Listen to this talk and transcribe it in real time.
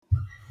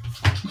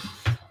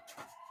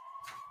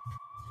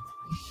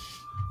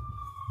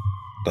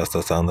That's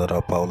the sound of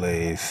the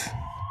police.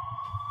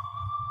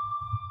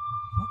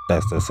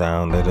 That's the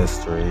sound of the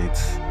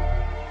streets.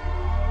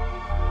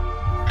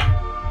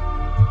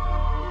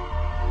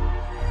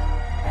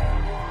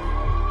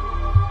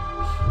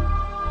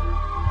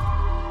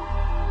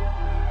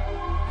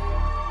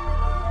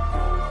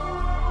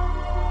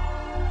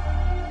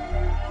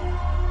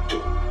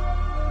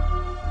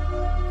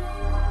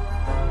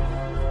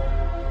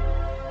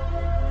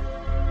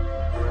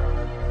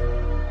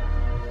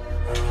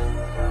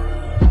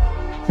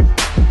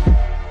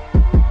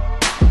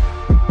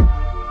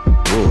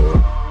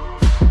 Ooh.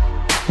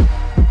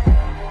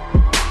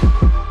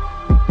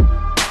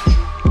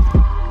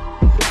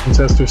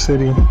 Manchester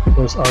City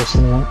versus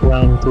Arsenal,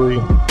 round three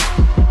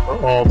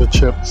for all the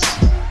chips.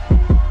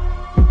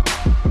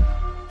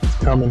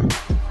 Coming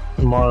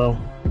tomorrow,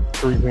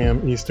 3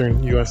 p.m.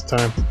 Eastern U.S.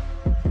 time.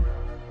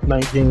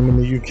 Night game in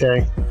the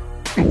UK.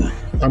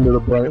 Under the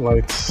bright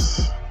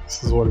lights.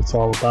 This is what it's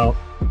all about.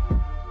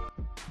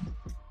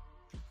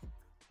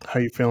 How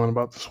you feeling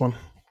about this one?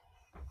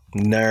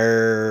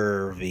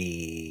 Nervy.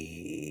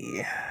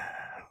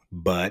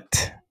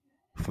 But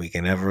if we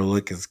can ever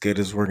look as good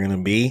as we're going to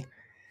be,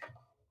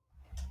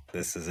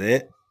 this is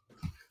it.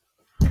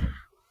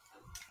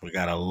 We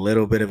got a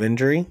little bit of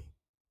injury,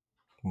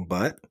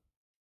 but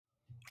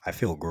I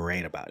feel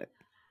great about it.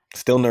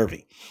 Still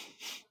nervy.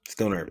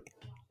 Still nervy.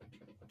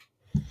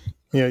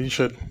 Yeah, you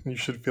should. You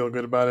should feel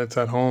good about it. It's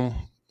at home.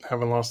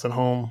 Haven't lost at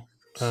home.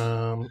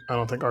 I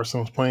don't think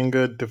Arsenal's playing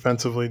good.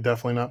 Defensively,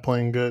 definitely not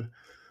playing good.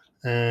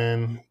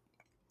 And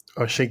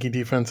a shaky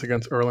defense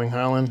against Erling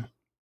Haaland.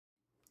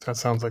 That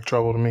sounds like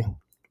trouble to me,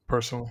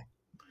 personally.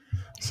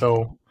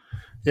 So,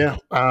 yeah,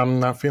 I'm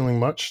not feeling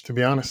much, to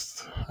be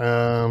honest.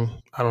 I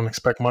don't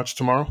expect much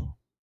tomorrow.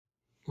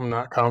 I'm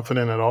not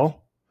confident at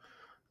all.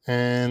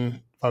 And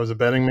if I was a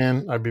betting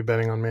man, I'd be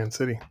betting on Man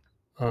City.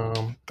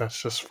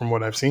 That's just from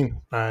what I've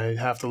seen. I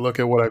have to look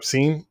at what I've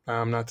seen.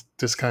 I'm not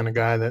this kind of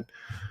guy that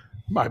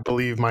I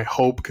believe my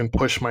hope can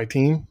push my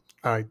team.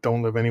 I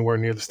don't live anywhere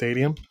near the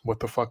stadium. What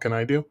the fuck can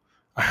I do?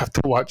 I have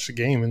to watch the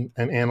game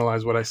and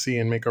analyze what I see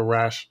and make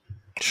a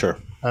Sure.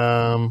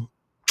 um,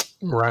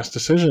 rash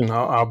decision.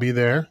 I'll be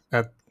there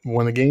at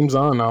when the game's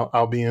on.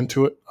 I'll be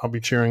into it. I'll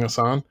be cheering us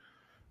on,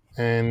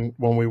 and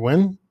when we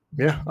win,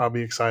 yeah, I'll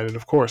be excited,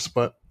 of course.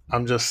 But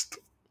I'm just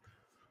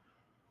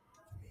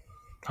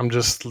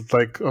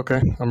like,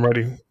 okay, I'm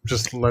ready.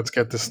 Just let's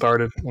get this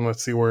started and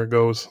let's see where it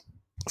goes.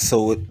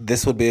 So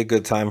this would be a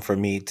good time for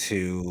me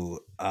to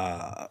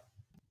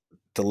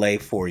delay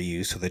for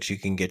you so that you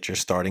can get your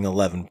starting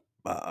 11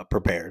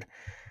 prepared.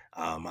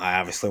 I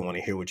obviously want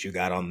to hear what you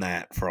got on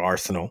that for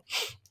Arsenal.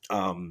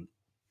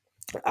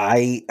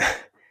 I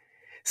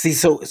see.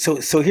 So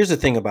here's the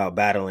thing about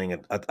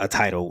battling a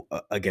title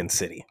against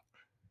City.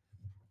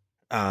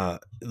 The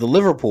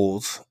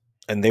Liverpools,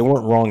 and they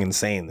weren't wrong in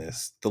saying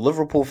this. The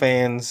Liverpool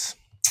fans,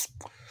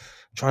 I'm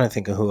trying to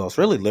think of who else.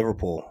 Really,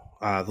 Liverpool.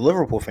 The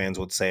Liverpool fans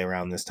would say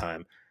around this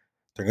time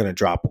they're going to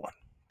drop one.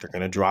 They're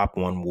going to drop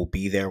one. We'll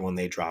be there when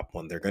they drop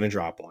one. They're going to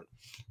drop one.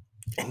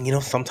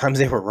 And sometimes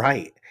they were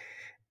right.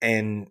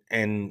 And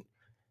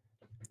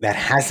that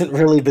hasn't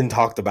really been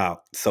talked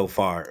about so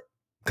far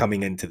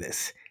coming into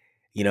this.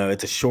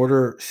 It's a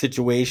shorter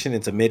situation.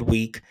 It's a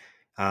midweek.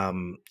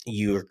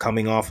 You're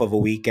coming off of a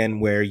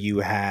weekend where you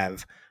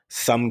have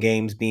some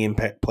games being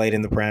played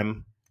in the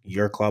Prem.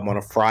 Your club on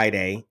a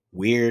Friday.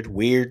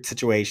 Weird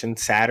situation.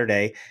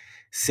 Saturday,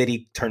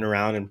 City turn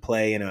around and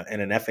play in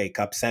an FA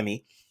Cup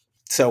semi.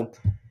 So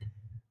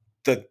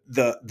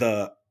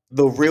the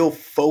real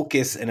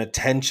focus and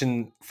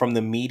attention from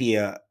the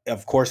media,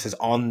 of course, is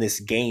on this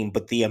game,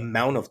 but the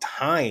amount of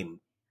time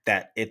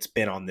that it's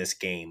been on this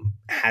game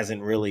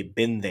hasn't really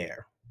been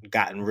there,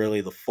 gotten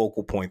really the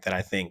focal point that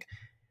I think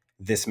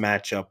this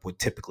matchup would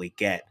typically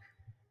get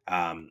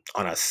on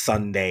a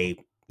Sunday,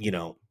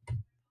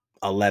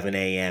 11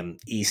 a.m.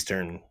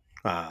 Eastern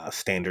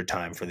Standard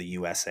Time for the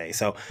USA.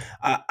 So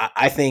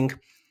I think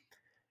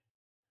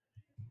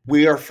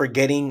we are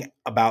forgetting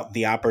about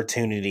the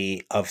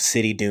opportunity of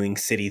City doing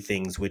City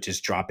things, which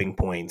is dropping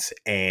points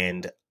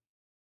and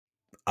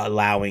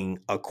allowing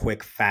a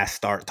quick, fast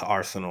start to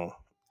Arsenal.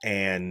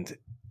 And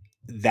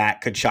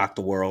that could shock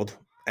the world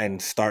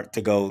and start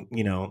to go,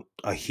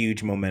 a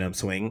huge momentum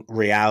swing.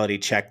 Reality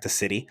check to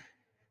City.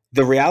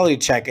 The reality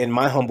check, in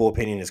my humble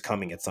opinion, is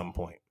coming at some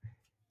point.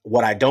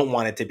 What I don't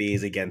want it to be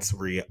is against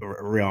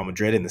Real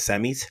Madrid in the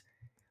semis.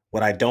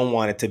 What I don't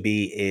want it to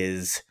be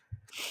is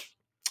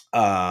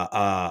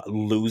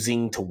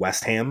losing to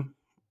West Ham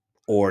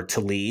or to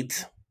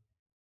Leeds.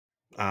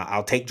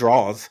 I'll take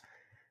draws,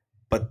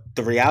 but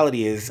the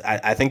reality is,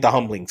 I think the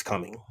humbling's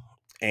coming,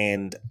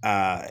 and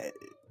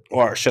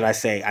or should I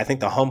say, I think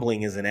the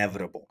humbling is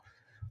inevitable.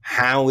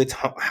 How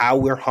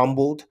we're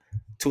humbled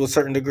to a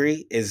certain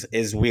degree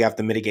is we have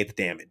to mitigate the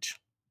damage.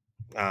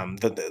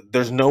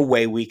 There's no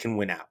way we can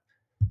win out.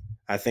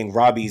 I think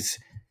Robbie's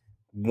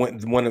one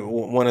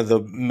of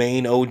the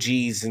main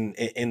OGs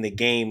in the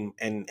game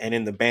and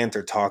in the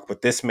banter talk,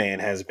 but this man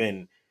has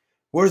been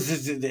Where's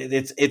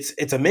this?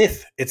 It's a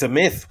myth. It's a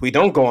myth. We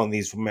don't go on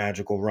these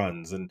magical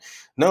runs, and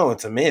no,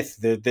 it's a myth.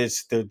 They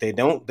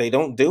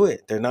don't do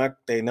it. They're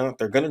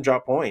gonna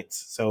drop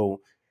points.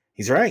 So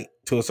he's right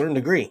to a certain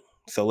degree.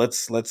 So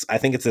let's. I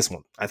think it's this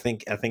one. I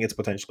think it's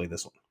potentially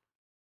this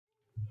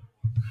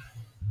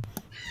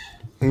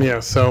one. Yeah,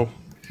 so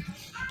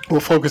we'll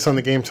focus on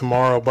the game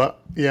tomorrow,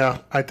 but yeah,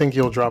 I think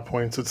you'll drop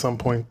points at some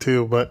point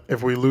too. But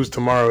if we lose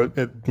tomorrow,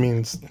 it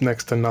means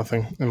next to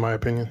nothing, in my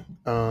opinion.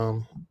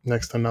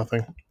 Next to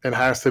nothing. It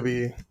has to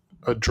be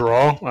a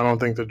draw. I don't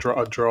think a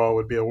draw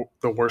would be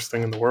the worst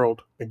thing in the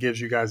world. It gives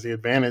you guys the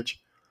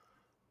advantage,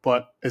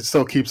 but it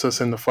still keeps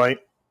us in the fight.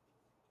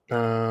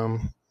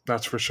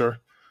 That's for sure.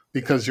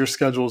 Because your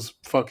schedule's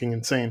fucking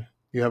insane.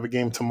 You have a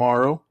game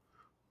tomorrow,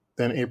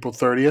 then April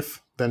 30th,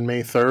 then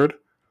May 3rd,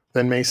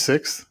 then May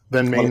 6th,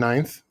 then May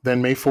 9th,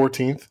 then May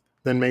 14th,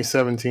 then May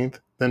 17th,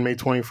 then May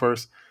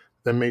 21st,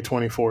 then May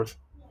 24th,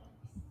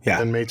 Yeah,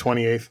 then May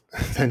 28th,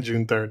 then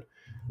June 3rd.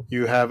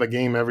 You have a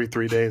game every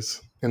 3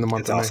 days in the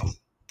month it's of May. awesome.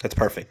 That's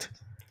perfect.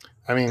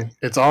 I mean,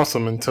 it's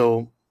awesome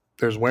until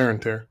there's wear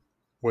and tear,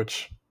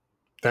 which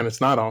then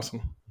it's not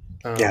awesome.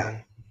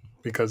 Yeah.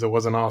 Because it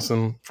wasn't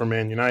awesome for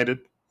Man United.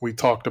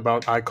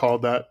 I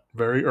called that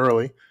very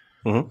early.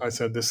 Mm-hmm. I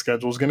said this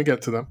schedule is going to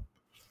get to them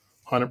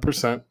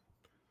 100%.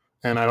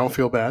 And I don't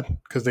feel bad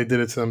because they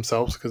did it to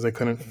themselves because they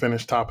couldn't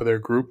finish top of their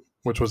group,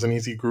 which was an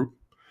easy group.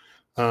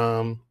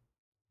 But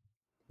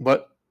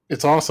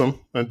it's awesome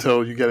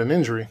until you get an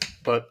injury.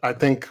 But I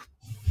think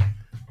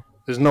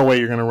there's no way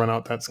you're going to run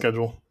out that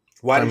schedule.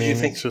 Why did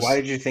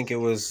you think it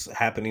was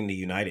happening to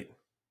United?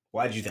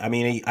 Why did you? I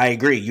mean, I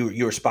agree.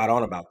 You were spot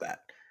on about that.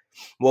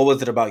 What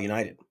was it about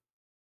United?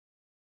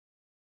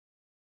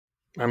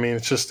 I mean,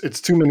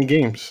 it's too many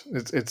games.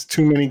 It's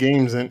too many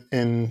games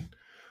in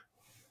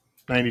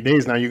 90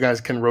 days. Now you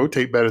guys can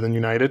rotate better than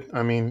United.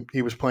 I mean,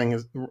 he was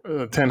playing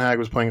Ten Hag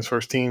was playing his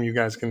first team. You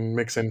guys can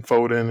mix in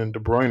Foden and De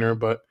Bruyne,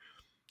 but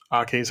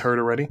Ake's hurt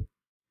already.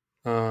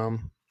 No.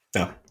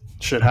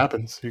 Shit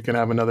happens. You can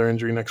have another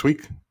injury next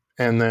week,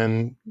 and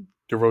then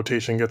your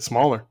rotation gets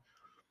smaller.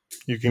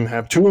 You can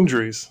have 2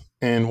 injuries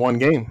in one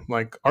game,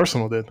 like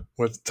Arsenal did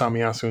with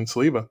Tomiyasu and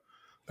Saliba.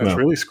 That's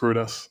really screwed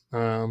us.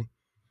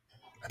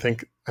 I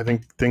think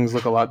things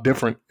look a lot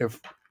different if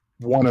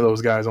one of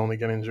those guys only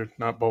get injured,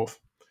 not both.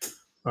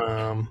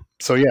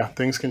 So yeah,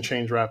 things can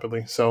change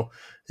rapidly. So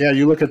yeah,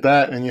 you look at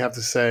that and you have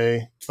to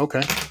say,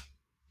 okay,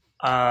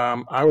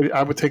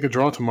 I would take a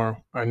draw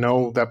tomorrow. I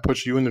know that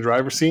puts you in the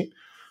driver's seat,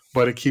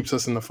 but it keeps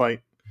us in the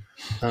fight.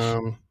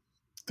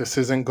 This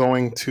isn't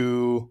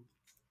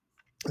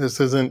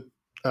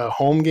a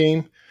home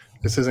game.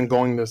 This isn't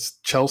going to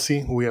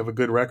Chelsea, who we have a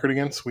good record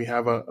against. We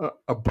have a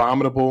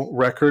abominable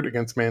record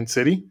against Man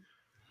City.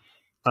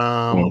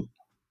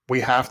 We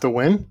have to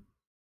win.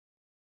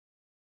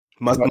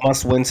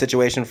 Must win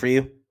situation for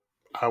you.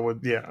 I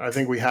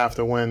think we have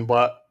to win.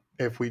 But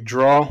if we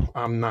draw,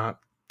 I'm not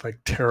like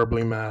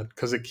terribly mad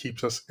because it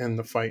keeps us in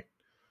the fight.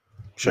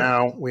 Sure.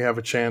 Now we have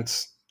a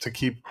chance to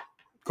keep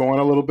going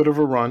a little bit of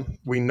a run.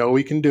 We know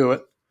we can do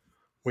it.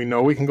 We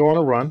know we can go on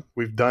a run.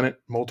 We've done it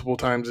multiple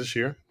times this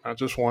year, not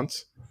just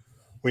once.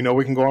 We know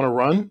we can go on a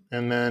run,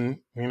 and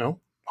then,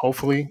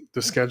 hopefully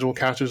the schedule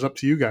catches up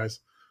to you guys.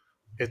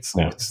 It's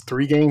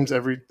 3 games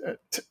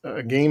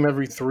a game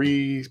every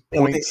 3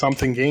 point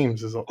something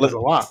games is a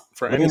lot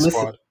for any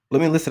squad.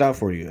 Let me list it out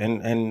for you,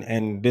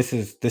 and this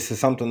is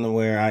something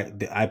where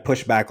I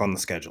push back on the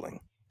scheduling.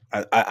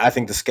 I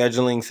think the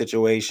scheduling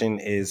situation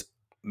is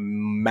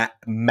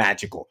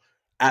magical,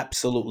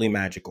 absolutely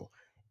magical.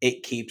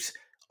 It keeps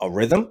a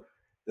rhythm.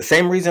 The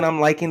same reason I'm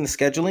liking the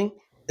scheduling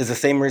is the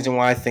same reason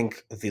why I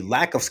think the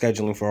lack of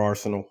scheduling for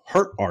Arsenal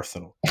hurt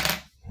Arsenal.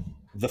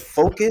 The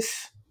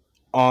focus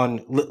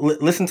on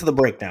listen to the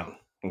breakdown,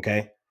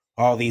 okay?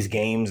 All these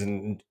games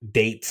and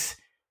dates: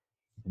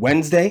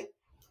 Wednesday,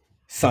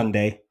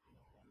 Sunday,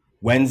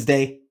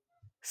 Wednesday,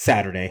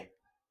 Saturday,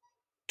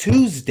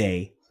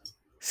 Tuesday,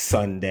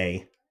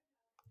 Sunday.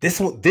 This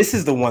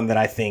is the one that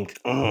I think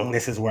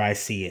this is where I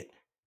see it.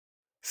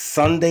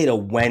 Sunday to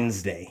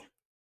Wednesday,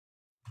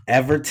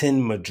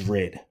 Everton,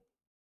 Madrid.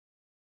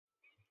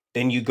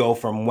 Then you go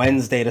from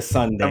Wednesday to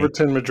Sunday.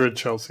 Everton, Madrid,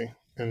 Chelsea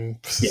in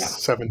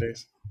 7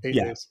 days, 8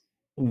 days.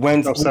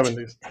 Wednesday, 7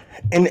 days.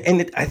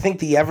 And I think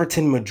the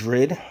Everton,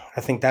 Madrid,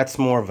 I think that's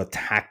more of a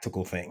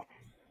tactical thing.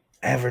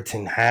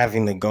 Everton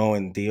having to go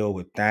and deal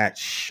with that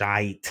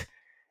shite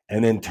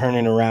and then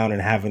turning around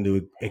and having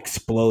to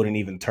explode and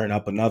even turn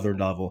up another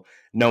level,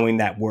 knowing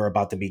that we're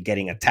about to be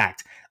getting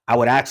attacked. I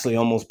would actually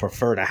almost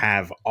prefer to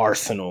have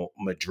Arsenal,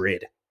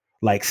 Madrid.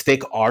 Like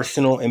stick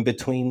Arsenal in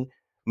between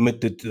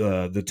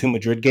the 2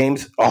 Madrid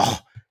games. Oh,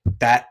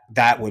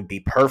 that would be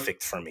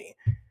perfect for me.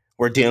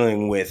 We're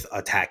dealing with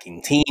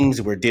attacking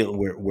teams. We're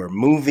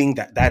moving.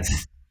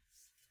 That's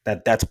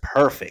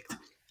perfect.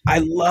 I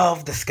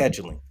love the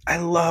scheduling.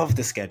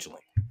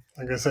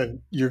 Like I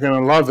said, you're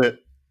gonna love it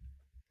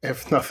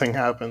if nothing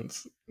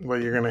happens,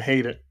 but you're gonna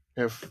hate it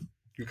if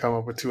you come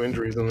up with 2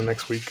 injuries in the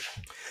next week.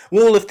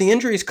 Well, if the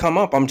injuries come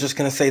up, I'm just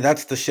gonna say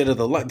that's the shit of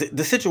the luck.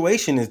 The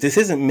situation is this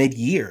isn't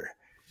mid-year.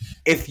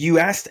 if you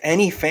asked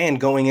any fan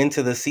going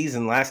into the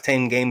season, last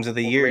 10 games of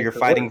the We'll year, make it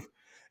work.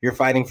 you're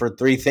fighting for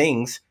three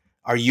things.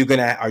 Are you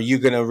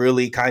gonna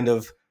really kind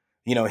of,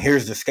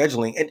 here's the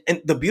scheduling.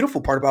 And the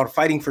beautiful part about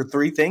fighting for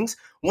three things,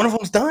 one of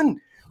them's done.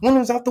 One of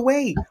them's out the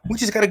way. We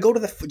just got to go to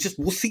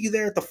we'll see you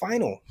there at the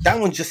final. That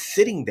one's just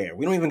sitting there.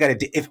 We don't even got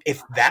to,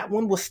 if that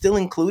one was still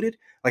included,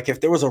 like if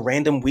there was a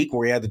random week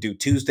where we had to do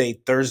Tuesday,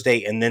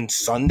 Thursday, and then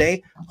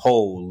Sunday,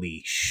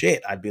 holy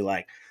shit, I'd be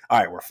like, all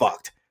right, we're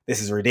fucked.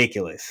 This is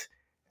ridiculous.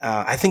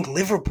 I think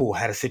Liverpool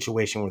had a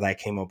situation where that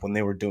came up when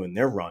they were doing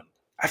their run.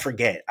 I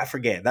forget.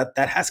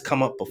 That has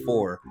come up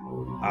before,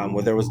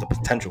 where there was the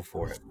potential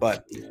for it.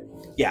 But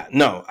yeah,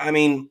 no. I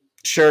mean,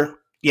 sure.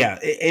 Yeah,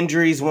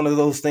 injury is one of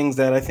those things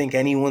that I think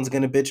anyone's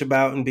going to bitch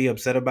about and be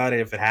upset about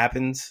it if it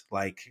happens.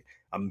 Like,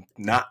 I'm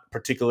not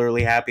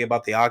particularly happy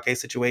about the Ake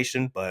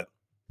situation, but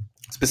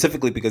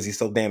specifically because he's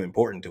so damn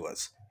important to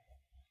us.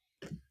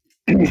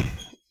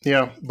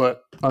 Yeah,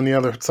 but on the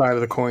other side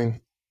of the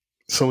coin,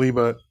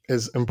 Saliba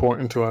is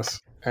important to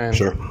us, and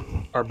Sure.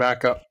 our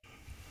backup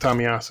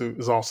Tamiyasu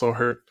is also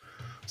hurt.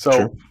 Sure.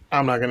 So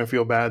I'm not going to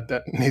feel bad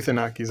that Nathan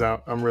Aki's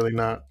out. I'm really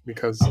not,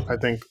 because I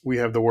think we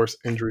have the worst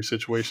injury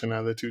situation out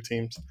of the two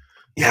teams,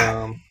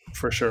 Yeah.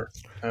 for sure.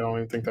 I don't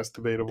even think that's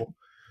debatable.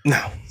 No.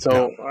 No.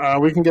 So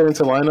we can get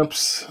into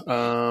lineups.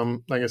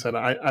 Like I said,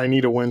 I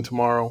need a win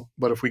tomorrow,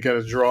 but if we get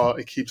a draw,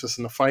 it keeps us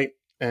in the fight,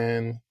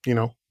 and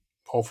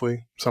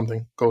hopefully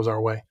something goes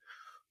our way.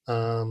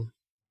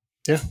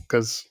 Yeah,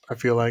 because I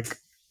feel like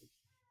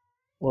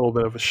a little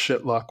bit of a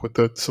shit luck with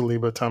the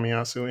Saliba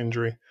Tamiyasu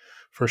injury,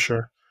 for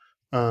sure.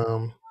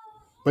 Um,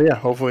 but yeah,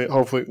 hopefully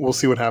we'll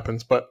see what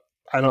happens. But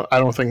I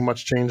don't think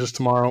much changes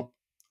tomorrow.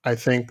 I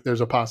think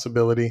there's a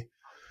possibility.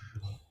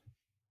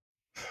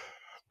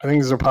 I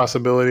think there's a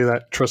possibility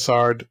that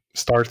Trossard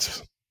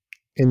starts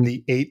in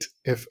the 8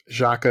 if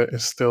Xhaka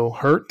is still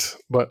hurt,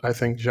 but I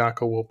think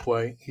Xhaka will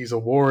play. He's a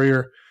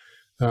warrior.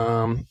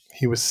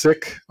 He was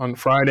sick on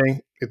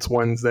Friday. It's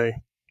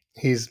Wednesday.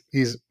 He's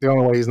the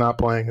only way he's not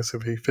playing is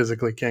if he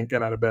physically can't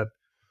get out of bed.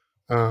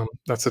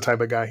 That's the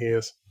type of guy he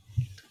is.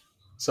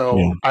 So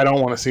Yeah. I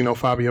don't want to see no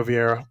Fabio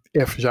Vieira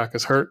if Xhaka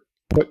is hurt.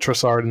 Put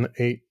Trossard in the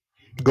 8.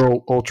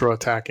 Go ultra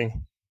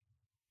attacking.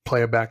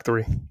 Play a back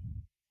three.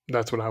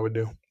 That's what I would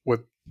do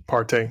with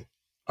Partey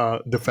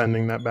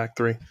defending that back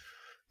three,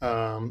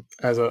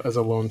 as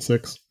a lone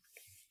 6.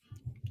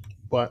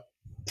 But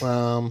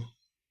I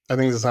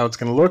think this is how it's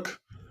going to look.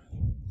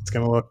 It's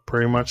going to look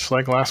pretty much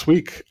like last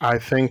week. I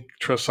think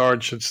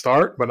Trossard should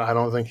start, but I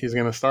don't think he's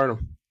going to start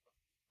him.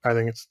 I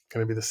think it's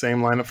going to be the same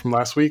lineup from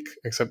last week,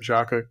 except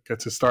Xhaka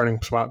gets his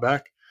starting spot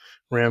back.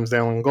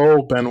 Ramsdale in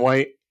goal, Ben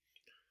White,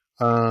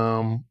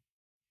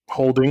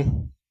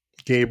 Holding,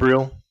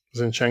 Gabriel,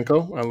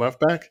 Zinchenko at left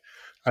back.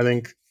 I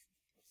think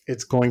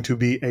it's going to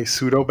be a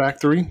pseudo back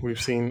three.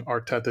 We've seen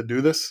Arteta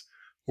do this,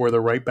 where the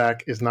right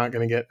back is not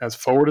going to get as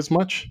forward as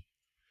much,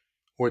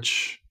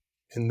 which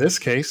in this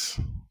case,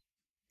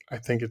 I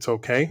think it's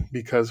okay,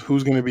 because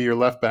who's going to be your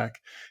left back?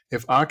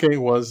 If Ake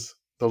was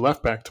the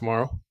left back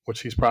tomorrow,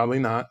 which he's probably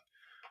not,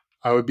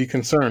 I would be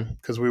concerned,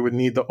 because we would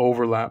need the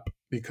overlap,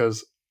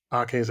 because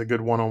Ake is a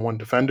good one-on-one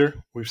defender.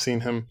 We've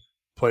seen him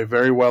play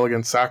very well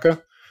against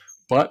Saka,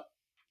 but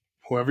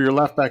whoever your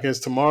left back is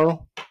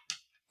tomorrow,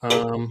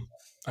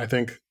 I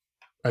think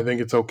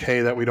it's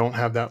okay that we don't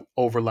have that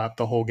overlap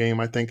the whole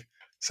game. I think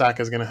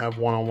Saka is going to have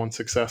one-on-one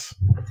success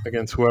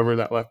against whoever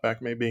that left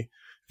back may be.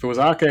 If it was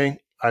Ake,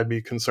 I'd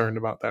be concerned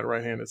about that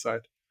right-handed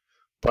side.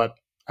 But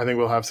I think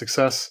we'll have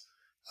success.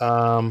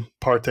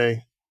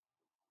 Partey,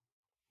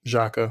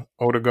 Xhaka,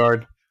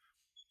 Odegaard,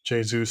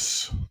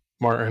 Jesus,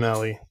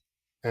 Martinelli,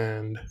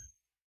 and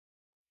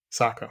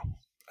Saka.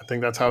 I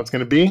think that's how it's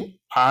going to be.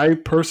 I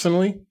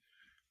personally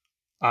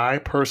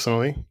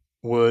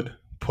would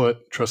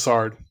put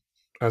Trossard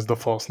as the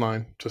false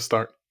 9 to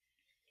start.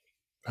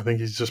 I think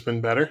he's just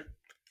been better.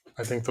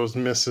 I think those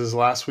misses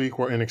last week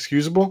were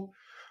inexcusable,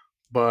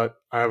 but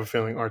I have a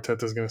feeling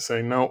Arteta is going to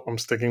say, no, I'm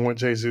sticking with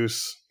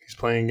Jesus. He's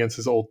playing against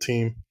his old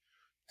team,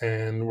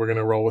 and we're going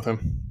to roll with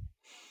him.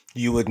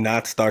 You would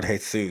not start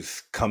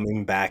Jesus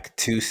coming back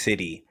to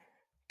City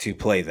to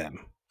play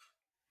them,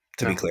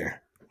 to be No,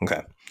 clear.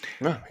 Okay.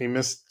 no, he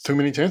missed too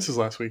many chances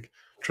last week.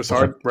 Okay.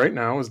 Trossard right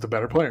now is the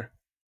better player.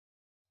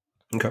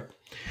 Okay.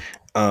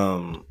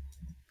 Um.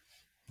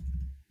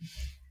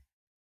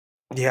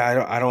 Yeah,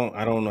 I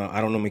don't know.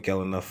 I don't know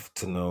Miguel enough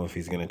to know if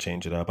he's going to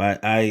change it up.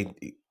 I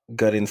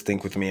gut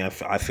instinct with me. I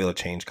feel a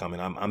change coming.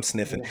 I'm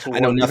sniffing. So I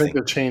know what do you think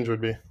nothing. the change would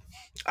be?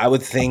 I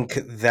would think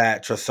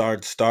that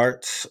Trossard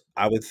starts.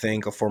 I would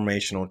think a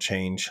formational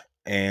change,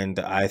 and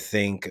I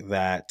think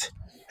that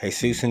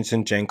Jesus and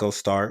Zinchenko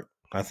start.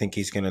 I think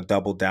he's going to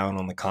double down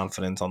on the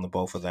confidence on the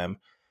both of them,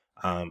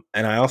 and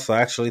I also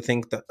actually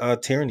think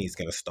that Tierney's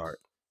going to start.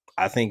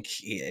 I think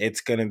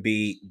it's going to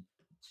be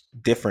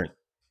different.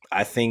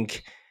 I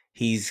think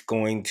he's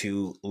going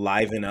to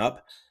liven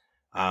up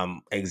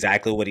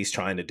exactly what he's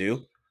trying to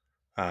do.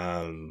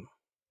 Um,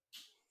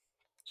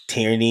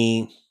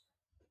 Tierney,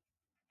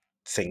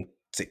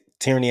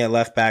 Tierney at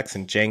left back,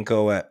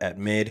 Zinchenko at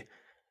mid.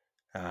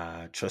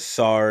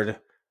 Trossard,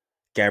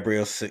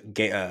 Gabriel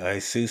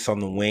Jesus on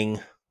the wing.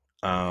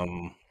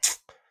 Um,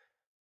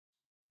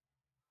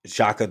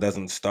 Xhaka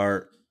doesn't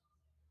start.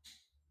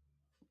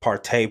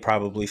 Partey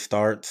probably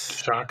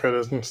starts. Shaka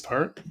doesn't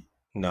start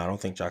No, I don't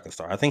think Xhaka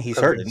starts. I think he's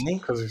because hurt, isn't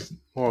he?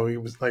 he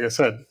was, like I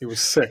said, he was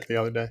sick the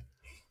other day.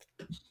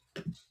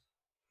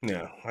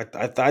 Yeah, I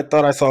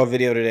thought I saw a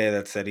video today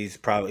that said he's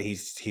probably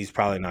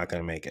not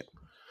going to make it.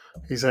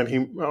 He said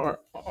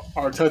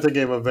Arteta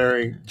gave a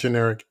very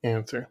generic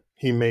answer.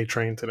 He may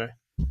train today.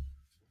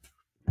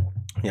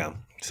 Yeah,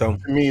 so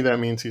To me, that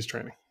means he's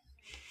training.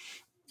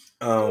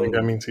 I think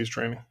that um, means he's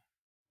training.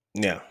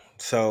 yeah,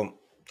 so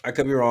I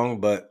could be wrong,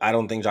 but I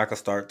don't think Xhaka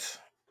starts,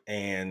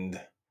 and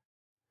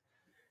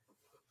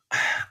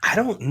I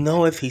don't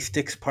know if he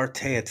sticks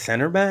Partey at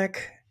center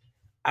back.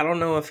 I don't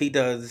know if he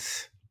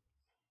does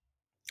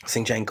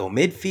Sinchenko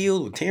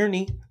midfield with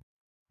Tierney.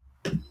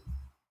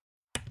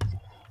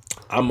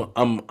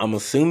 I'm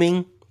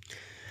assuming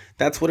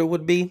that's what it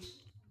would be,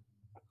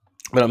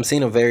 but I'm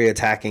seeing a very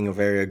attacking, a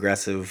very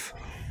aggressive.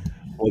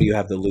 What do you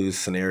have to lose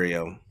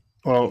scenario?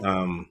 Well,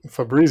 Um,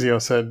 Fabrizio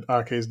said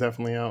Ake is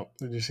definitely out.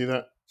 Did you see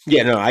that?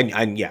 yeah, no,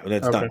 yeah,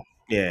 that's Okay. done.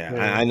 Yeah,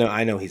 Yeah.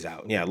 I know he's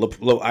out. Yeah,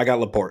 I got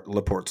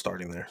Laporte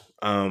starting there.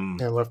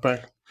 Yeah, left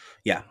back.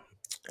 Yeah,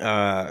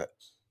 uh,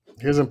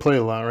 He hasn't played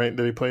a lot, right?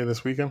 Did he play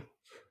this weekend?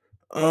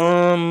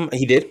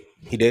 he did.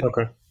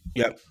 Okay.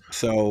 Yep.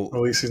 So, At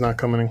least he's not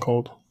coming in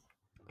cold.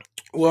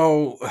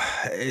 well,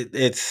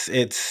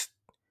 it's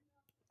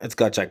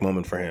gut check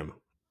moment for him.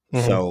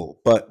 Mm-hmm. So,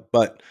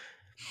 but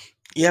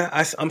yeah,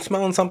 I'm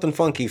smelling something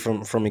funky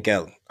from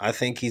Miguel. I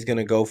think he's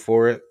gonna go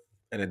for it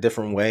in a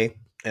different way,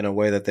 in a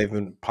way that they've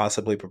been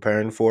possibly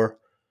preparing for.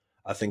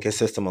 I think his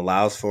system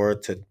allows for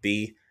it to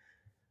be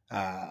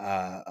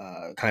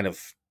kind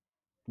of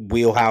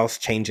wheelhouse,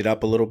 change it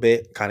up a little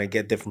bit, kind of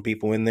get different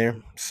people in there.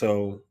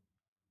 So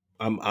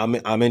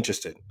I'm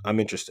interested. I'm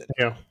interested.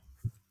 Yeah.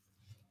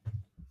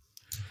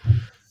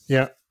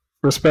 Yeah.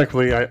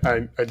 Respectfully, I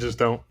just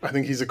don't. I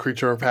think he's a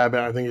creature of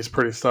habit. I think he's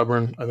pretty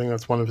stubborn. I think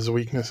that's one of his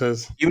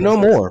weaknesses. You know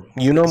more.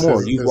 You know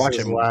more. You Is watch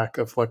his him. lack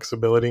of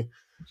flexibility.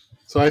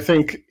 So I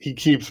think he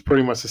keeps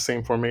pretty much the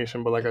same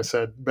formation. But like I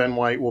said, Ben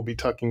White will be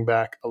tucking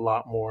back a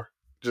lot more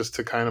just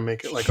to kind of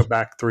make it like a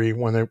back three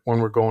when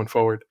we're going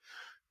forward,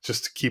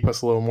 just to keep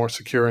us a little more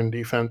secure in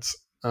defense.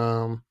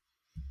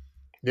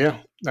 Yeah,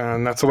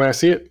 and that's the way I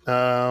see it.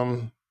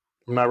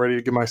 I'm not ready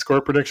to give my score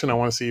prediction. I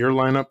want to see your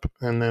lineup,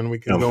 and then we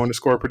can No. go into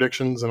score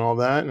predictions and all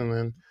that. And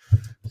then,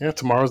 yeah,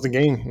 tomorrow's the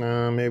game.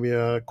 Maybe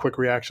a quick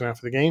reaction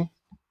after the game,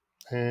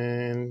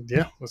 and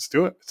yeah, let's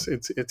do it.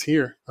 It's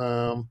here.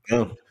 No.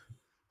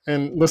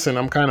 And listen,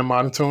 I'm kind of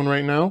monotone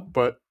right now,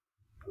 but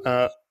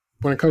uh,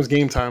 when it comes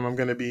game time, I'm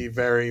going to be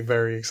very,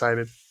 very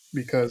excited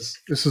because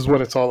this is what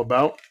it's all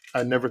about.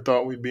 I never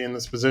thought we'd be in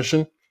this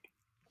position.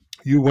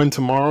 You win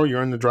tomorrow,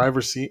 you're in the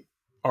driver's seat,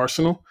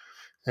 Arsenal,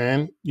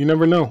 and you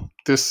never know.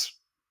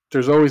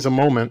 There's always a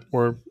moment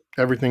where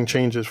everything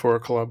changes for a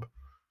club.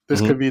 This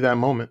Mm-hmm. could be that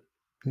moment.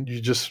 You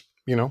just,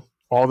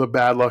 all the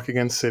bad luck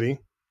against City.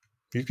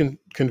 You can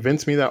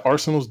convince me that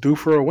Arsenal's due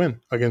for a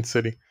win against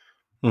City.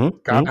 Mm-hmm.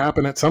 Got to Mm-hmm.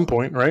 happen at some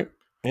point, right?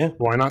 Yeah.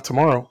 Why not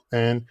tomorrow?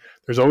 And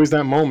there's always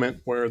that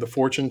moment where the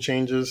fortune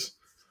changes,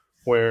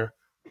 where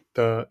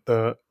the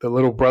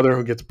little brother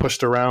who gets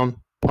pushed around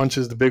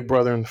punches the big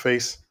brother in the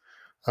face.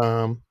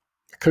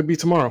 It could be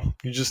tomorrow.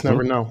 You just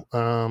never Mm-hmm.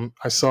 know.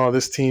 I saw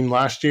this team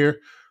last year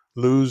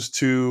lose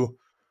to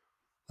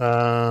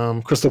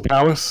Crystal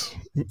Palace,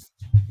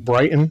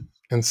 Brighton,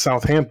 and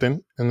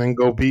Southampton, and then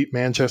go beat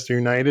Manchester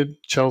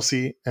United,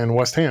 Chelsea, and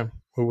West Ham,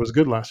 who was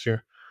good last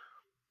year.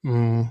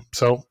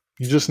 So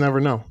you just never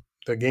know.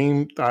 The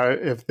game,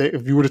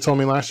 if you would have told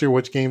me last year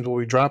which games will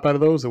we drop out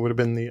of those, it would have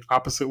been the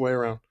opposite way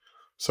around.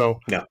 So,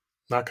 Yeah.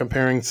 not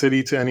comparing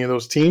City to any of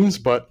those teams,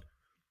 but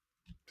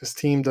this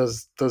team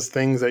does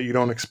things that you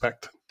don't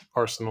expect.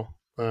 Arsenal,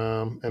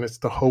 and it's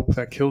the hope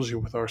that kills you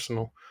with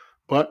Arsenal.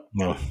 But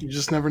No. you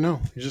just never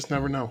know. You just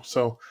never know.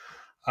 So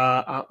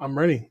I'm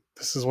ready.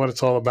 This is what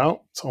it's all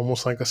about. It's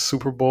almost like a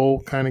Super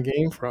Bowl kind of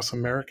game for us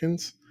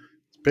Americans.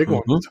 It's a big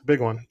one. Mm-hmm. It's a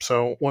big one.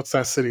 So what's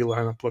that City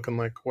lineup looking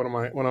like? What am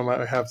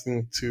I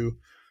having to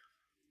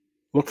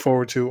look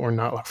forward to or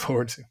not look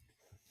forward to?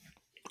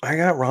 I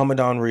got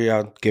Ramadan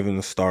Riyad giving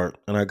a start,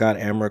 and I got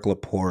Amric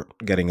Laporte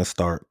getting a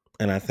start,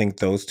 and I think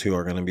those two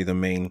are going to be the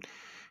main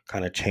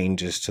kind of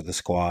changes to the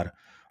squad.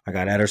 I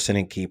got Ederson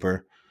and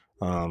keeper.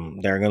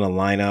 They're going to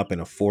line up in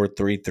a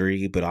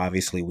 4-3-3, but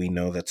obviously we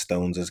know that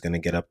Stones is going to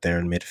get up there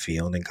in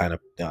midfield and kind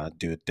of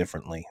do it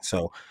differently.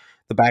 So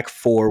the back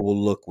four will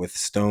look with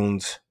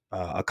Stones,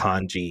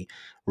 Akanji,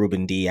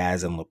 Ruben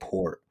Diaz, and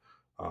Laporte.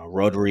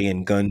 Rodri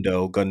and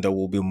Gundo. Gundo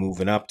will be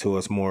moving up to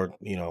us more,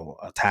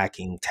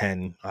 attacking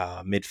 10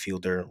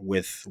 midfielder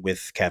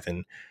with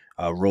Kevin.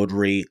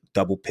 Rodri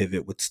double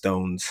pivot with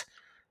Stones.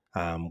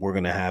 We're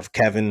going to have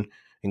Kevin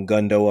and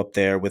Gundo up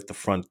there with the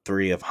front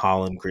three of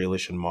Holland,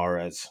 Grealish, and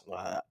Mahrez.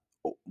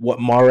 What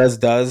Mahrez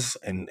does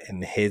and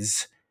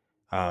his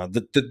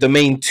the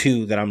main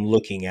two that I'm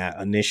looking at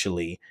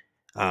initially,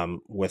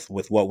 with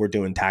what we're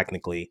doing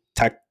tactically.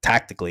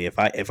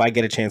 If I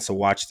get a chance to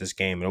watch this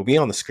game, it'll be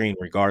on the screen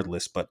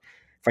regardless. But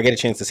if I get a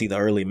chance to see the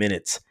early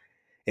minutes,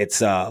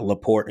 it's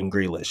Laporte and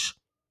Grealish.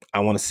 I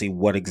want to see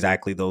what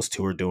exactly those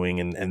two are doing,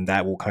 and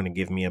that will kind of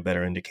give me a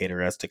better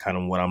indicator as to kind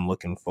of what I'm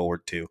looking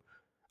forward to,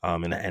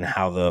 and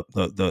how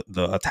the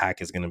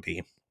attack is going to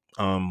be.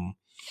 Um,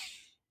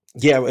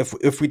 yeah,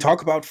 if we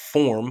talk about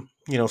form,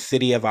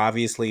 City have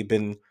obviously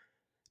been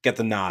get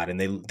the nod, and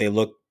they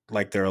look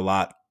like they're a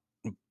lot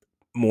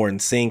more in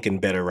sync and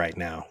better right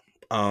now.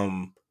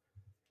 Um,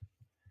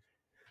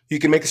 you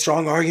can make a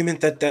strong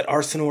argument that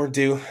Arsenal are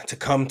due to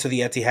come to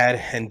the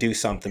Etihad and do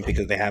something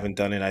because they haven't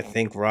done it. I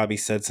think Robbie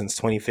said since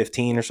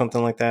 2015 or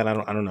something like that. I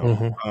don't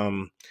know.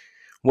 Mm-hmm.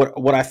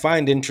 What I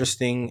find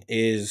interesting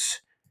is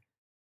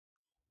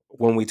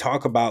when we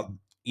talk about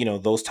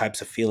those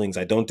types of feelings.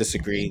 I don't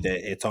disagree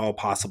that it's all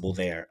possible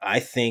there. I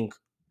think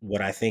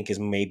is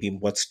maybe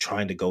what's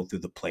trying to go through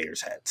the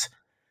players' heads.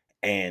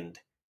 And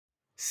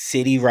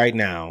City right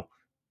now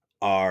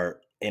are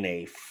in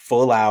a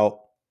full out.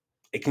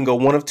 It can go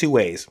one of two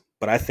ways,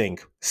 but I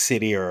think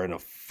City are in a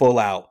full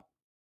out.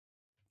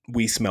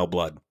 We smell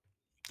blood,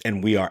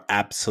 and we are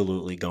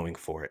absolutely going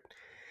for it.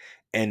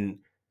 And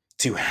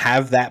to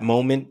have that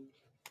moment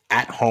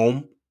at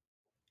home,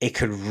 it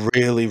could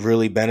really,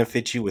 really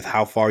benefit you with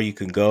how far you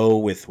can go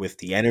with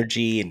the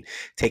energy and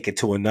take it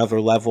to another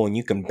level. And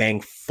you can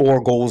bang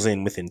 4 goals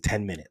in within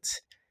 10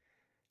 minutes,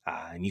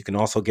 and you can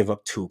also give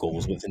up 2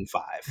 goals within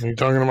Are five. you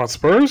talking about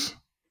Spurs?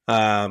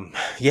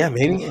 Yeah,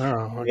 maybe,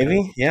 Oh, okay.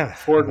 maybe, yeah.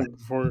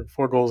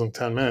 Four goals in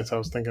 10 minutes. I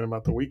was thinking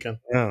about the weekend.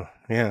 Yeah,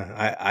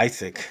 yeah.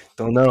 Isaac,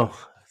 don't know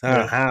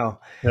Yeah.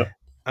 how. Yep.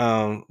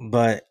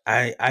 But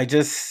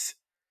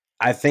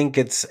I think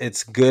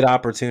it's good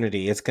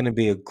opportunity. It's going to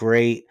be a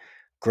great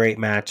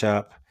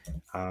matchup.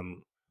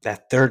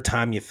 That third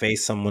time you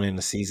face someone in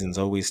the season is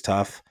always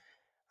tough.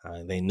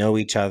 They know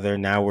each other.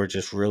 Now we're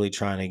just really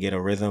trying to get a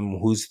rhythm.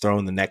 Who's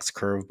throwing the next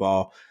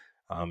curveball,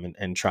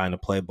 and trying to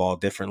play ball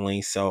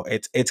differently. So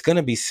it's going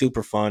to be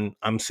super fun.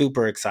 I'm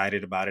super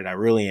excited about it. I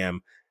really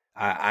am.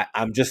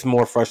 I'm just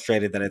more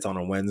frustrated that it's on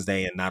a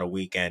Wednesday and not a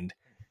weekend.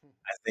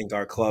 I think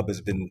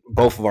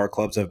both of our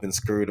clubs have been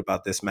screwed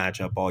about this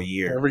matchup all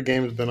year. Every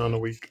game's been on a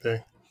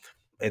weekday.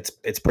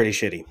 It's pretty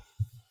shitty.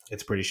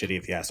 It's pretty shitty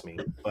if you ask me.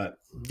 But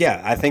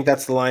yeah, I think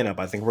that's the lineup.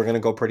 I think we're going to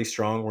go pretty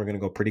strong. We're going to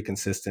go pretty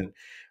consistent.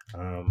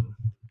 Um,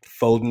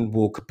 Foden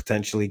will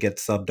potentially get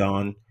subbed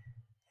on.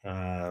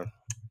 Uh,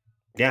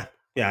 yeah,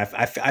 yeah.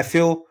 I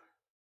feel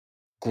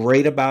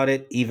great about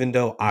it, even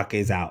though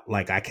Ake's out.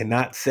 Like I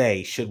cannot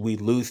say, should we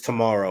lose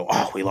tomorrow?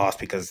 Oh, we lost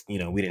because we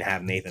didn't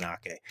have Nathan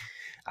Ake.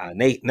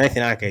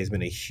 Nathan Ake has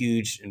been a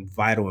huge and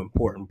vital,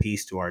 important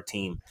piece to our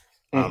team.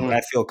 But Mm-hmm. I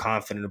feel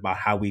confident about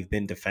how we've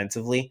been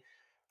defensively.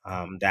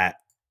 That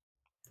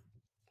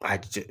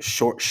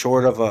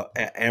short of a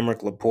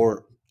Aymeric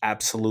Laporte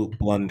absolute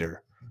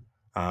blunder,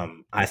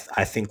 I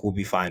think we'll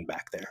be fine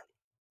back there.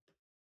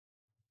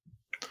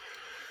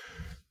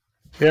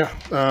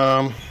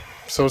 Yeah.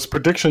 So it's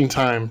prediction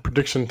time.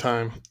 Prediction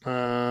time.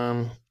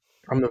 I'm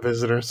the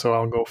visitor, so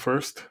I'll go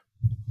first.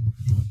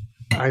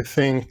 I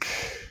think.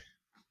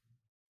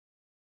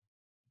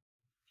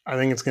 I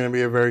think it's going to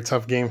be a very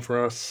tough game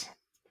for us.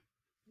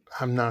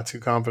 I'm not too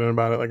confident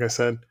about it, like I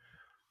said,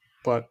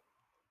 but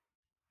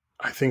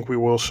I think we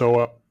will show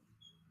up.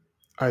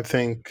 I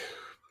think.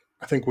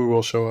 I think we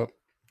will show up.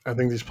 I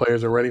think these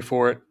players are ready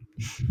for it.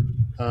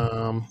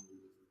 Um,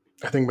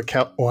 I think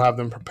Mikel will have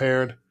them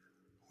prepared.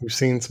 We've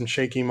seen some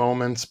shaky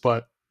moments,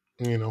 but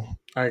you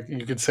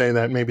could say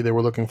that maybe they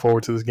were looking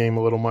forward to this game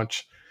a little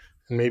much,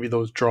 and maybe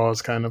those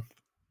draws kind of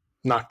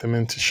knocked them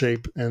into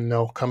shape, and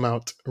they'll come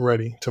out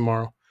ready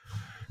tomorrow.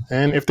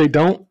 And if they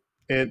don't,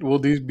 it will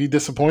be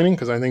disappointing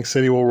because I think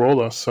City will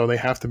roll us, so they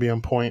have to be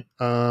on point.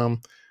 I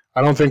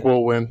don't think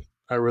we'll win.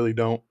 I really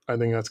don't. I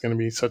think that's going to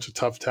be such a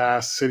tough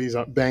task. City's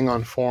bang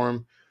on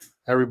form.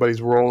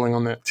 Everybody's rolling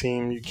on that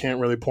team. You can't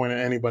really point at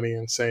anybody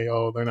and say,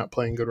 "Oh, they're not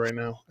playing good right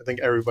now." I think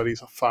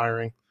everybody's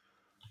firing,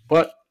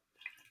 but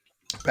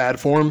bad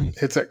form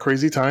hits at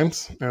crazy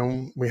times,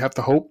 and we have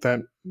to hope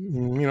that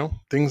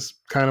things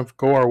kind of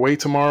go our way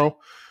tomorrow.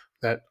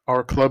 That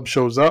our club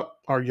shows up,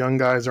 our young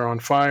guys are on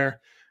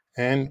fire,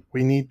 and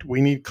we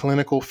need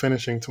clinical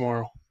finishing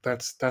tomorrow.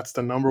 That's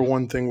the number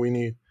one thing we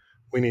need.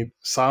 We need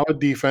solid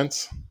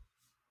defense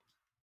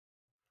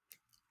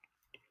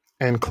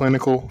and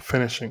clinical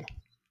finishing.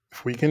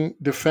 If we can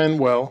defend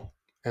well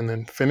and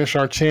then finish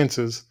our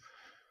chances,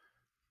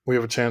 we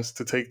have a chance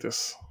to take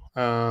this.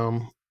 I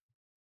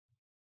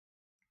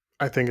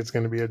think it's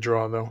going to be a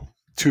draw though,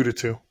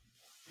 2-2.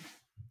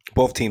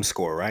 Both teams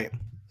score, right?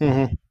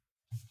 Mm-hmm.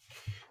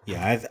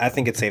 Yeah, I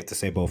think it's safe to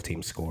say both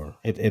teams score.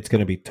 It's going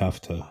to be tough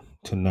to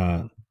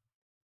not.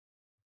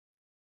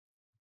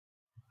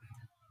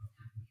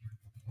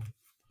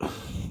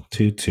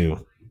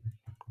 2-2.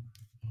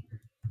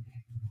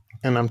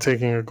 And I'm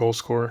taking a goal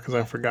scorer because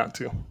I forgot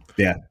to.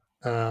 Yeah.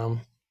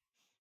 Um,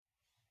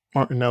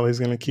 Martinelli's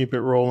going to keep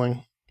it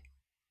rolling.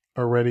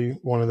 Already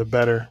one of the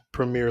better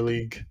Premier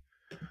League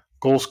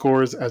goal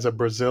scorers as a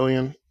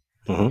Brazilian.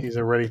 Mm-hmm. He's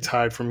already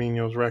tied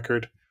Firmino's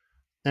record,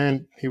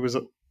 and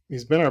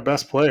he's been our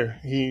best player.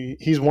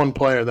 He's one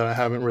player that I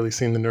haven't really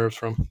seen the nerves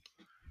from.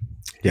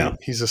 Yeah,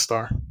 He's a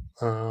star.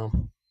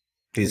 Um,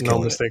 he's no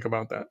killing it. mistake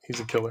about that. He's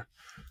a killer,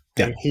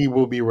 Yeah. and he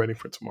will be ready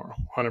for tomorrow,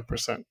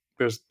 100%.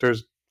 There's a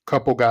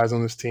couple guys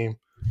on this team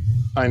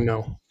I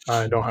know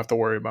I don't have to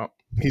worry about.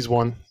 He's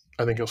one.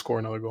 I think he'll score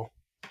another goal.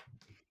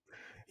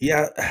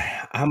 Yeah,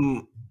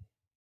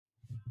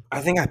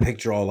 I think I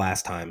picked draw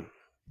last time,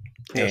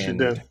 Yes, you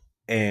did.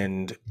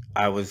 and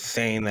I was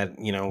saying that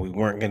we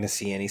weren't going to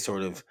see any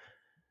sort of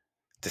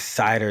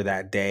decider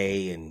that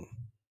day, and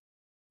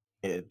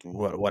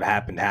what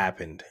happened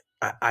happened.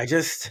 I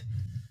just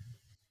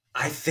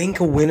I think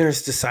a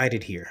winner's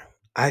decided here.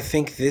 I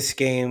think this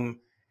game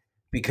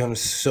becomes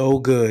so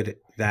good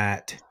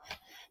that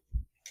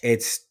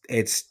it's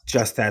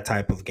just that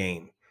type of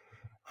game.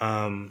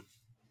 Um,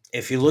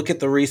 if you look at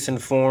the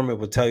recent form, it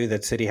would tell you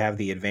that City have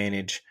the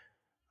advantage.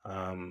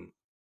 Um,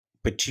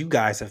 but you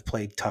guys have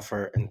played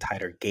tougher and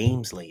tighter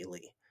games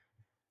lately.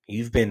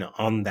 You've been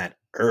on that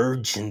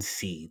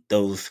urgency,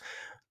 those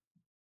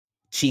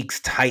cheeks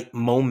tight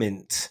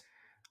moments.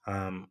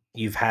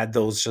 You've had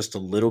those just a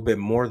little bit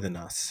more than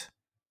us.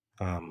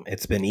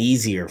 It's been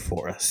easier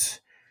for us.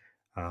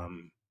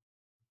 Um,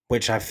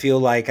 which I feel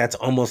like that's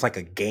almost like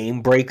a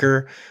game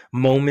breaker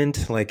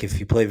moment. Like if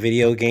you play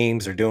video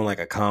games or doing like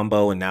a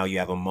combo and now you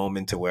have a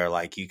moment to where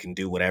like you can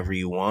do whatever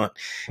you want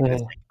and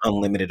it's Mhm. like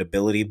unlimited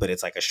ability, but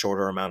it's like a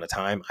shorter amount of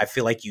time. I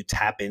feel like you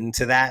tap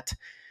into that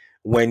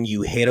when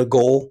you hit a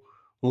goal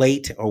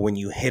late or when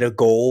you hit a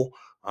goal,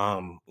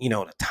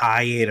 to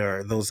tie it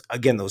or those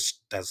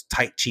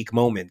tight cheek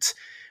moments.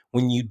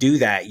 When you do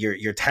that,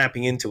 you're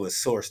tapping into a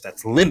source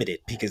that's limited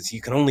because you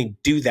can only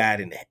do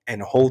that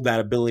and hold that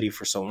ability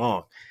for so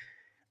long.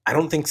 I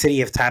don't think City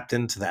have tapped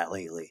into that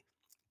lately.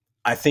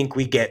 I think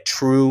we get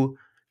true,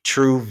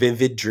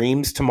 vivid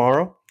dreams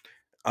tomorrow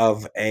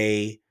of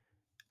a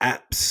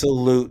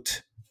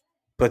absolute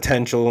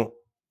potential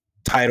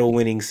title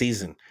winning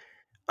season.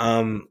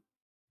 Um,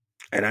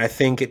 and I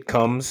think it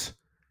comes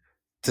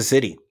to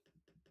City.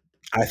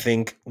 I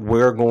think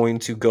we're going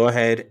to go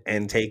ahead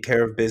and take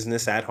care of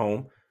business at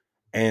home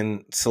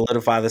and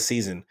solidify the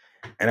season.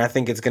 And I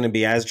think it's going to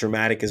be as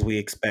dramatic as we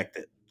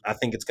expected. I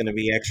think it's going to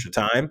be extra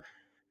time.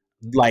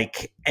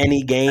 Like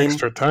any game,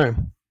 Extra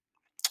time.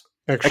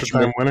 Extra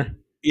extra time minute, winner.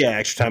 yeah,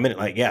 extra time minute.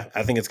 Like, yeah,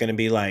 I think it's going to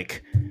be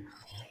like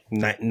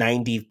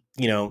 90,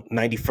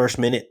 91st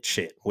minute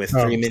shit with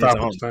Oh, 3 minutes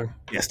stoppage on. time.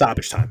 Yeah,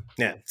 stoppage time.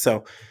 Yeah.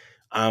 So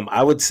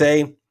I would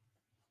say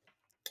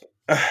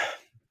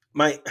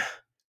my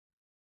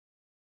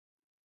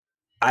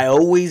I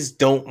always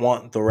don't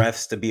want the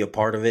refs to be a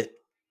part of it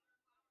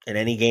in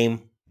any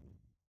game,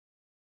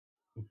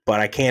 but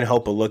I can't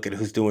help but look at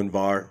who's doing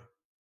VAR.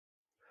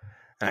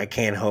 And I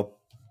can't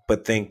help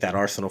but think that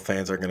Arsenal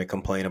fans are going to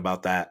complain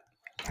about that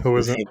Who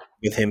is it?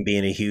 with him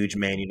being a huge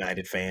Man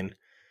United fan.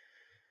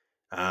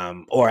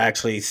 Or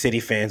actually, City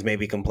fans may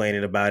be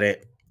complaining about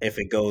it if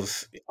it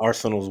goes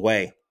Arsenal's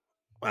way.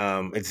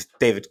 It's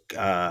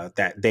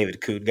that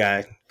David Coot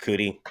guy, Coot.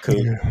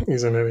 Yeah,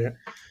 he's an idiot.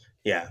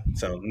 Yeah,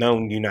 so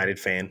known United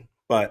fan,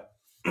 but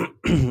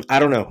I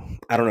don't know.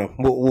 I don't know.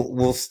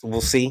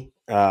 We'll see.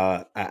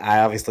 I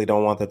obviously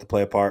don't want that to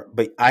play a part,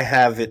 but I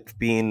have it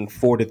being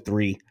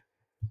 4-3,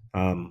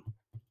 um,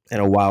 and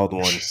a wild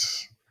one.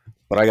 Jeez.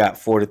 But I got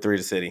 4-3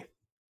 to City.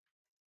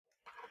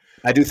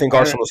 I do think All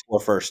right. Arsenal will score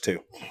first too.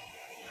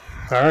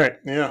 All right.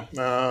 Yeah.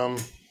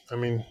 I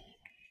mean,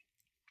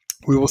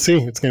 we will see.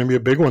 It's going to be a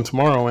big one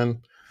tomorrow, and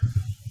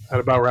that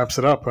about wraps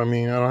it up. I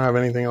mean, I don't have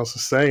anything else to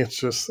say. It's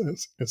just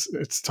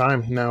it's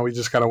time now. We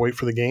just got to wait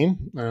for the game.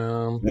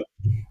 Yep.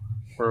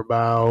 We're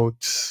about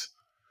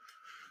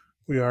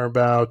we are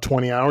about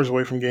 20 hours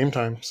away from game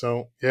time.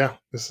 So yeah,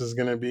 this is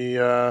gonna be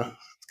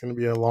it's gonna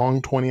be a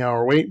long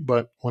 20-hour wait,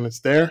 but when it's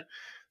there,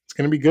 it's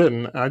gonna be good.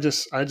 And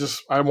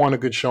I want a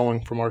good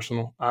showing from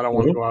Arsenal. I don't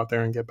want to Mhm. go out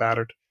there and get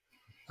battered.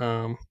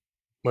 Um,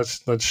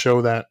 let's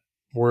show that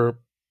we're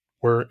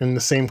we're in the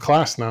same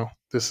class now.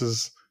 This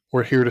is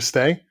we're here to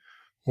stay.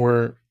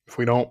 We're if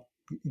we don't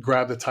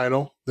grab the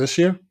title this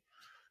year,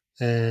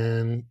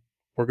 and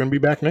we're going to be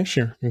back next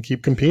year and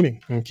keep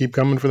competing and keep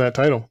coming for that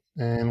title.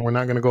 And we're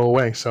not going to go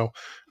away. So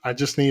I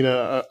just need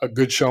a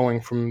good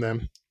showing from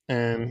them.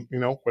 And,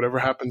 whatever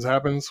happens,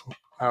 happens.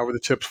 However the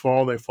chips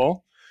fall, they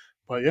fall.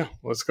 But yeah,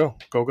 let's go.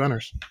 Go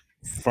Gunners.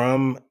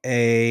 From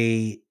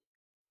a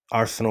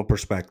Arsenal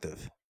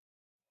perspective,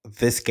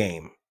 this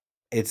game,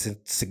 its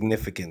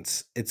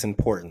significance, its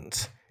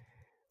importance.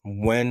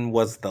 When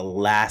was the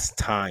last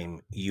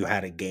time you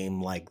had a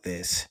game like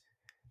this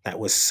that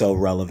was so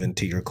relevant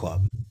to your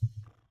club?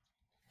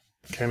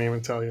 Can't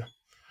even tell you.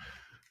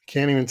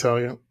 Can't even tell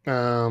you.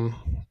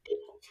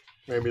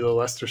 Maybe the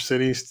Leicester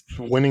City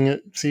winning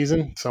it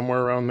season,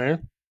 somewhere around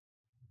there.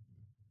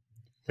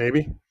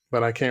 Maybe.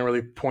 But I can't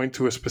really point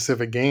to a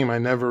specific game. I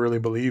never really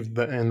believed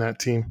that in that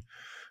team.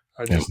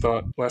 I Yeah. just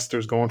thought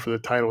Leicester's going for the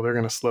title. They're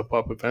going to slip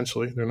up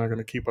eventually. They're not going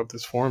to keep up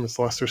this form. It's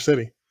Leicester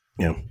City.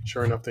 Yeah.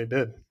 Sure enough, they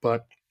did.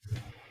 But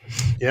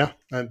yeah,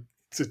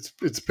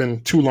 it's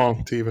been too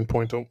long to even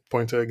point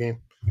to a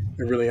game.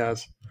 It really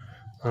has.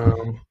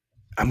 Um,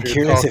 I'm if you're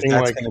curious if talking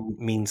that's like going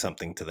to mean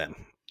something to them.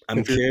 I'm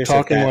if you're curious if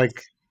talking that,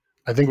 like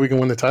I think we can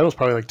win the titles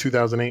probably like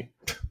 2008.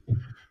 yeah.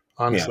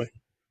 Honestly,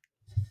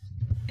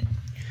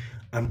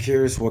 I'm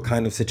curious what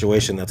kind of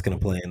situation that's going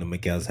to play into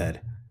Miguel's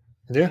head.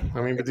 yeah.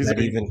 I mean, but Is these are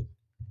that even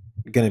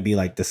going to be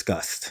like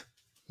discussed?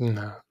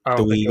 no. I Do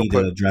don't we think he'll need to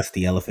put address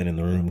the elephant in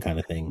the room kind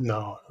of thing?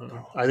 no,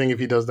 no. I think if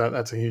he does that,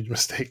 that's a huge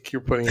mistake.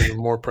 You're putting even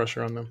more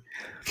pressure on them.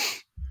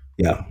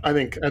 Yeah. I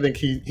think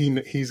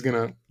he's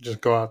gonna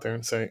just go out there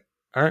and say,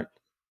 "All right,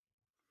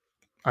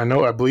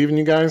 I believe in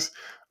you guys.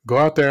 Go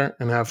out there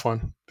and have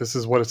fun. This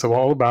is what it's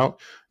all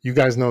about. You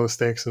guys know the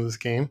stakes of this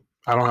game.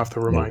 I don't have to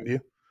Yeah. remind you.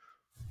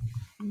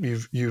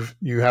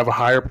 You have a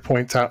higher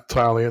point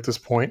tally at this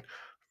point.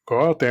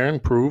 Go out there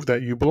and prove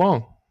that you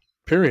belong.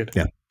 Period.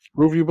 Yeah.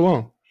 Prove you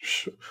belong.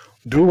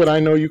 Do what I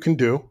know you can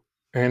do,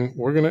 and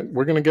we're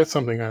gonna get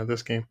something out of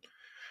this game.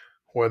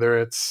 Whether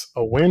it's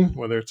a win,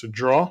 whether it's a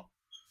draw,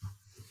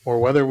 or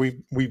whether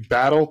we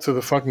battle to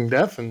the fucking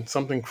death and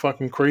something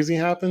fucking crazy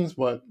happens,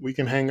 but we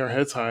can hang our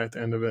heads high at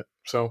the end of it.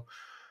 So,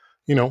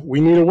 we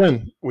need a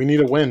win. We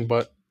need a win,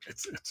 but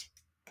it's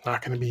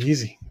not going to be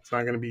easy. It's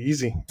not going to be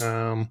easy.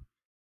 The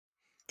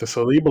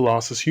Saliba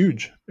loss is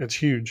huge. It's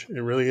huge.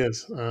 It really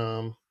is.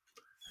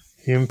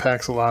 He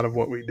impacts a lot of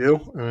what we do,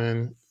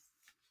 and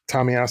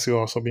Tomiyasu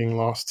also being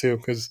lost too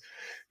because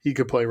he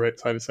could play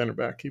right-sided center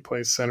back. He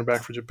plays center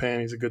back for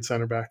Japan. He's a good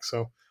center back.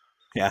 So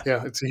Yeah.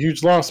 yeah, it's a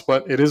huge loss,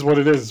 but it is what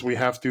it is. We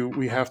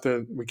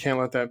can't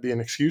let that be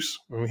an excuse,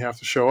 and we have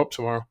to show up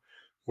tomorrow.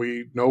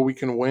 We know we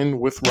can win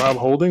with Rob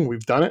Holding.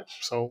 We've done it,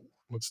 so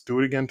let's do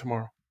it again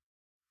tomorrow.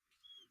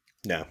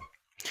 Yeah.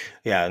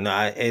 Yeah.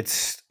 No,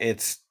 it's,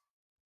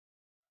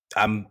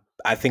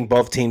 I think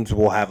both teams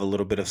will have a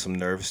little bit of some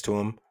nerves to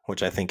them,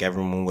 which I think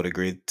everyone would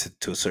agree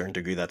to a certain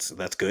degree. That's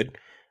good.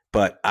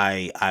 But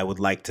I would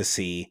like to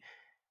see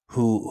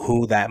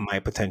who that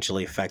might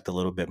potentially affect a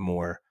little bit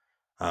more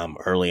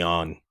early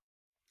on.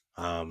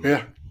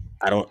 Yeah,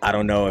 I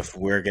don't know if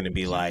we're gonna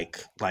be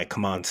like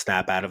come on,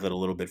 snap out of it a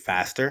little bit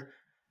faster.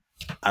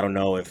 I don't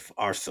know if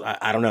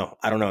I don't know.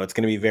 I don't know. It's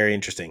gonna be very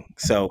interesting.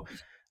 So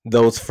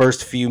those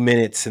first few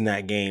minutes in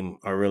that game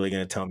are really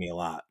gonna tell me a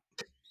lot.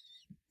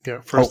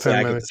 yeah. First Hopefully 10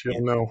 I get to minutes, see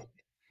it.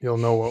 you'll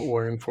know what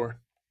we're in for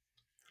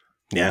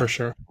Yeah.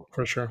 sure,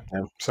 for sure.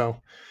 Yeah.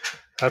 So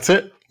that's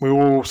it. We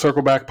will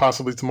circle back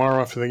possibly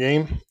tomorrow after the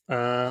game,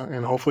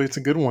 and hopefully it's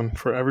a good one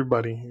for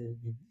everybody.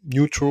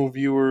 Neutral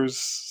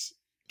viewers,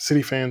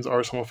 City fans,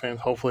 Arsenal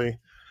fans. Hopefully,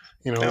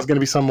 Yeah. there's going to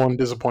be someone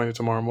disappointed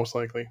tomorrow, most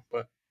likely.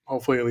 But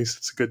hopefully, at least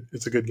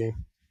it's a good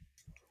game.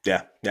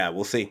 Yeah. Yeah.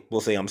 We'll see.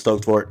 We'll see. I'm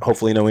stoked for it.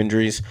 Hopefully no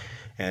injuries.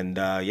 And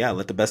yeah,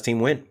 let the best team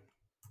win.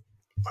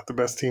 Let the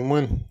best team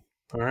win.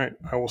 All right,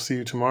 I will see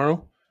you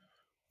tomorrow.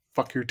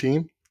 Fuck your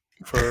team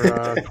for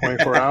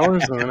 24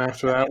 hours, and then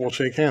after that, we'll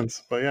shake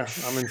hands. But yeah,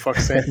 I'm in fuck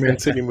Man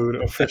City mood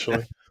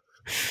officially.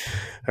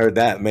 Heard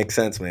that. Makes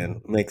sense,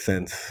 man. Makes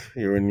sense.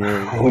 When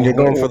you're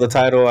going for the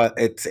title,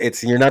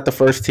 it's you're not the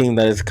first team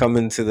that has come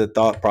into the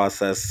thought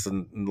process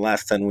in the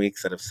last 10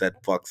 weeks that have said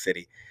 "fuck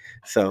City."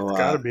 It's So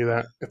got to be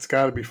that. It's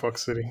got to be fuck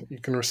City. You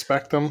can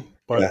respect them, yeah,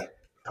 but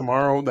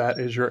tomorrow that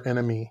is your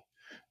enemy,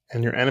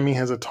 and your enemy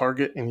has a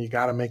target, and you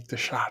got to make the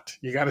shot.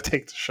 You got to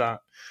take the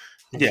shot.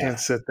 You yeah. can't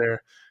sit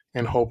there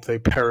and hope they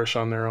perish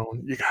on their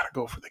own. You got to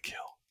go for the kill.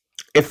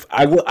 If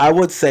I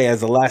would say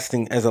as a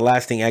lasting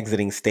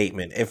exiting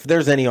statement, if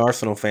there's any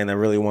Arsenal fan that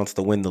really wants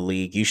to win the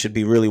league, you should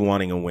be really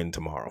wanting a win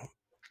tomorrow.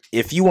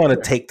 If you want to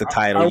Yeah, take the I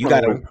title, you want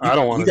to gotta win. you, I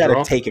don't you want to gotta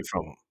draw. take it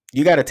from them.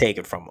 You gotta take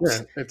it from Yeah,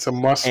 us. it's a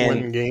And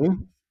must-win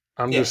game.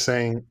 I'm yeah, just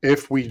saying,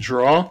 if we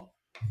draw,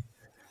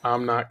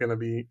 I'm not going to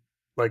be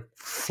like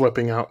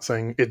flipping out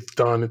saying it's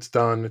done, it's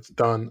done, it's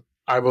done.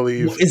 I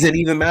believe is it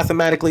even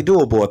mathematically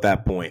doable at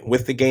that point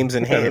with the games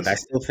in yeah, it hand? I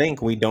is. still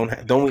think we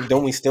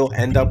don't we still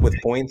end up with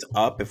points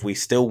up if we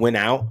still win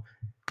out?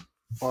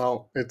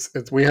 Well, it's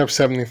we have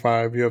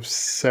 75. You have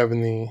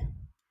 70.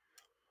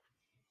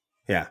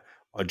 Yeah,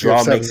 a You have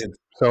draw makes 70. it.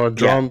 So a Yeah,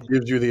 draw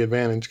gives you the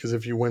advantage because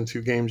if you win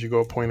 2 games, you go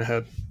a point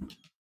ahead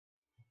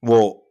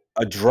well,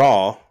 a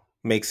draw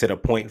makes it a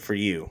point for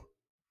you.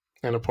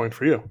 and a point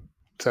for you.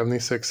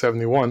 76,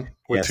 71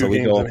 with Yeah, so two we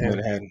games go a in point hand.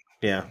 ahead.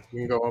 Yeah, You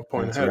can go a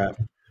point that's a ahead.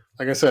 wrap.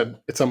 Like I said,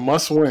 it's a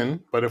must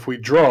win, but if we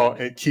draw,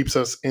 it keeps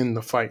us in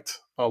the fight.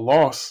 A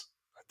loss,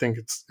 I think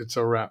it's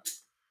a wrap.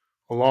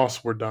 A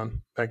loss, we're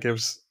done. That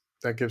gives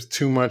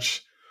too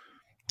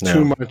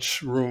No.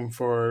 much room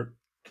for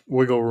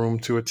wiggle room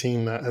to a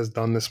team that has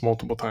done this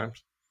multiple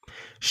times.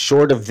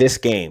 Short of this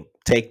game,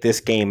 take this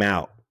game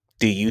out.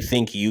 Do you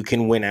think you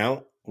can win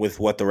out with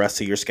what the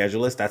rest of your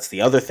schedule is? That's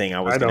the other thing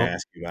I was I going to don't.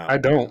 ask you about. I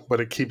don't, but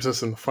it keeps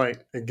us in the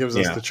fight. It gives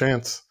us Yeah. the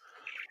chance.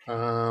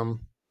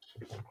 Um,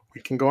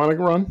 we can go on a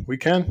run. We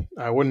can.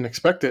 I wouldn't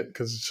expect it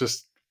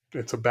because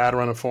it's a bad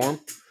run of form,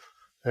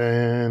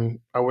 and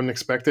I wouldn't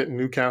expect it.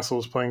 Newcastle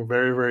is playing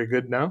very, very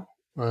good now.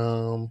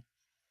 Um,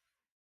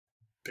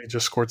 they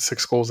just scored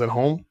 6 goals at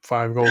home,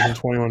 5 goals in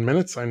 21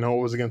 minutes. I know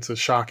it was against a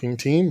shocking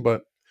team,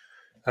 but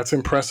That's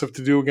impressive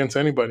to do against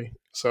anybody.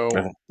 So,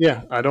 Uh,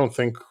 yeah, I don't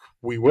think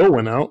we will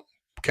win out.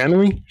 Can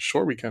we?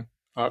 Sure, we can.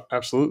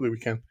 Absolutely, we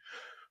can.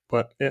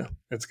 But yeah,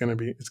 it's gonna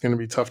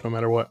be tough no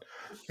matter what.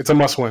 It's a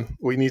must win.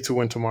 We need to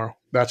win tomorrow.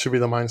 That should be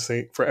the mind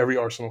state for every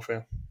Arsenal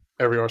fan.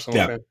 Every Arsenal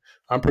yeah, fan.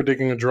 I'm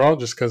predicting a draw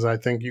just because I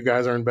think you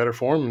guys are in better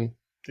form and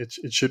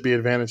it should be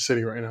advantage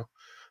City right now.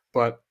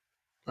 But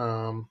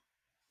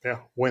yeah,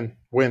 win.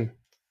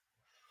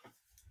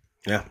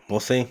 yeah, we'll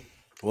see.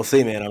 We'll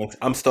see, man.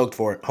 I'm stoked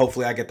for it.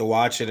 Hopefully, I get to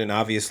watch it, and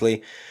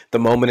obviously, the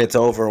moment it's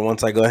over,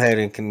 once I go ahead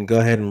and can go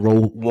ahead and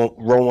roll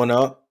one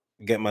up,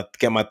 get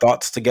my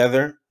thoughts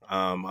together.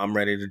 I'm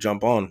ready to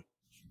jump on.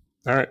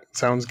 All right,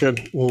 sounds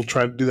good. We'll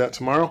try to do that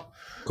tomorrow.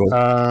 Cool.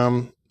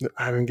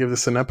 I didn't give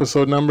this an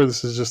episode number.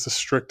 This is just a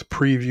strict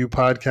preview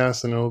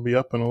podcast, and it'll be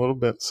up in a little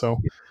bit. So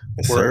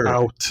Yes, we're sir.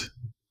 out.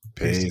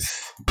 Peace.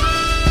 Peace.